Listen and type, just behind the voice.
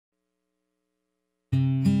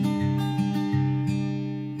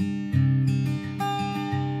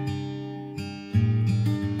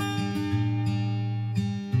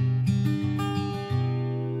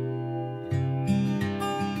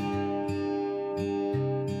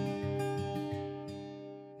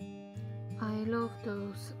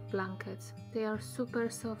blankets. They are super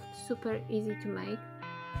soft, super easy to make.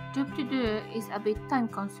 Job to do is a bit time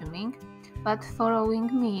consuming, but following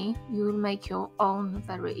me, you will make your own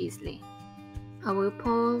very easily. I will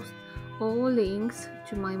post all links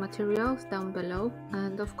to my materials down below,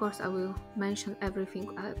 and of course I will mention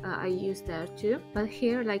everything I use there too. But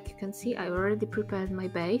here, like you can see, I already prepared my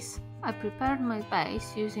base. I prepared my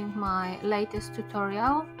base using my latest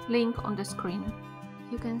tutorial, link on the screen.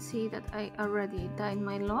 You can see that I already dyed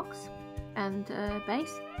my locks and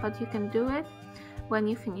base, but you can do it when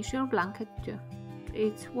you finish your blanket too.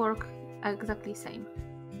 It's work exactly same.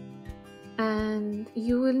 And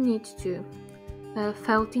you will need to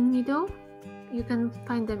felting needle. You can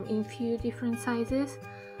find them in few different sizes.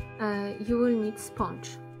 You will need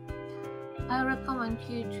sponge. I recommend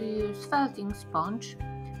you to use felting sponge,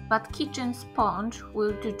 but kitchen sponge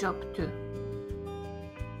will do job too.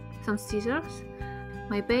 Some scissors.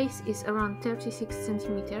 My base is around 36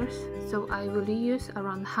 centimeters, so I will use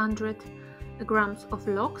around 100 grams of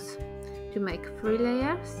locks to make 3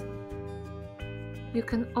 layers. You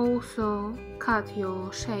can also cut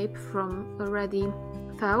your shape from already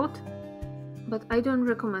felt, but I don't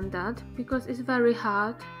recommend that because it's very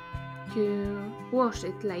hard to wash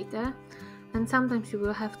it later, and sometimes you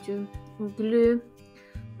will have to glue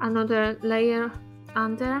another layer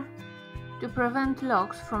under to prevent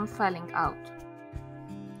locks from falling out.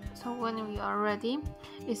 So when you are ready,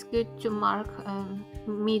 it's good to mark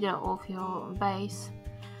middle of your base.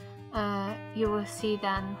 You will see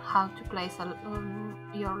then how to place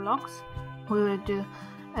your locks. We will do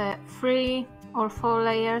 3 or 4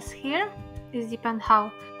 layers here. It depends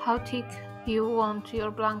how thick you want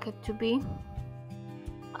your blanket to be.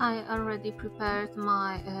 I already prepared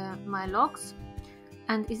my locks,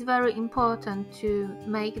 and it's very important to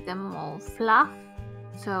make them more fluff,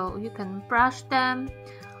 so you can brush them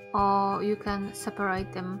or you can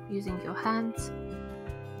separate them using your hands.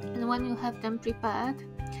 And when you have them prepared,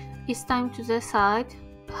 it's time to decide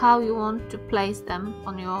how you want to place them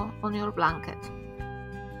on your blanket.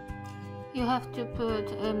 You have to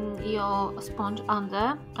put your sponge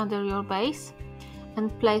under your base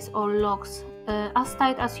and place all locks as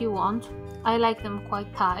tight as you want. I like them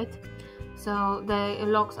quite tight, so the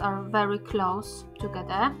locks are very close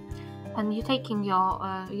together. And you're taking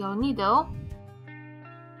your needle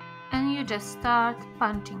and you just start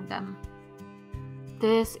punching them.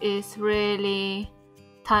 This is really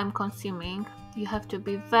time consuming. You have to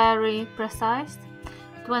be very precise.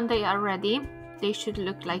 But when they are ready, they should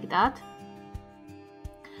look like that,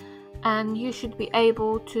 and you should be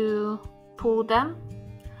able to pull them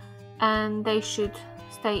and they should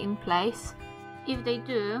stay in place. If they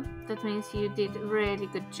do, that means you did a really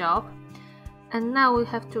good job. And now we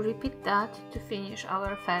have to repeat that to finish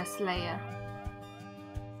our first layer.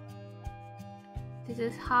 This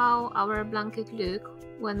is how our blanket look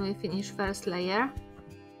when we finish first layer,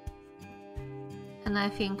 and I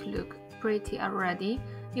think look pretty already.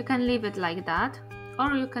 You can leave it like that,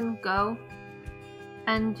 or you can go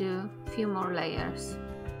and do a few more layers.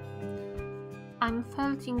 I'm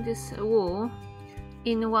felting this wool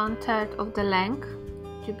in 1/3 of the length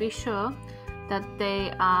to be sure that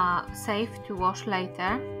they are safe to wash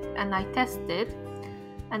later, and I tested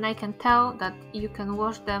and I can tell that you can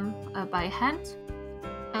wash them by hand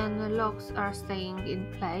and the locks are staying in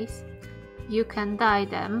place. You can dye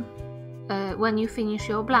them when you finish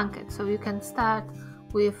your blanket, so you can start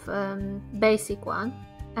with basic one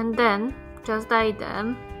and then just dye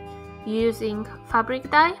them using fabric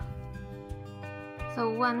dye. So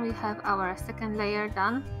when we have our second layer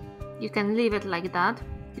done, you can leave it like that,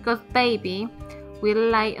 because baby will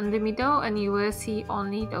lie in the middle and you will see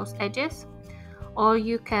only those edges. Or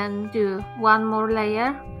you can do one more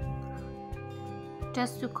layer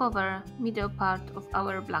just to cover middle part of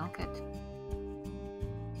our blanket.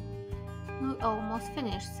 We almost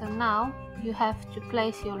finished, so now you have to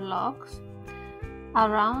place your locks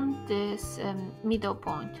around this middle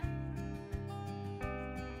point.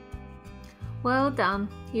 Well done,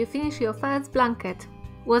 you finished your first blanket.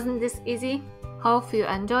 Wasn't this easy? Hope you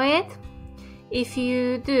enjoy it. If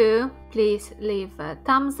you do, please leave a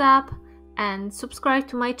thumbs up and subscribe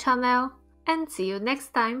to my channel, and see you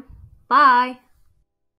next time. Bye!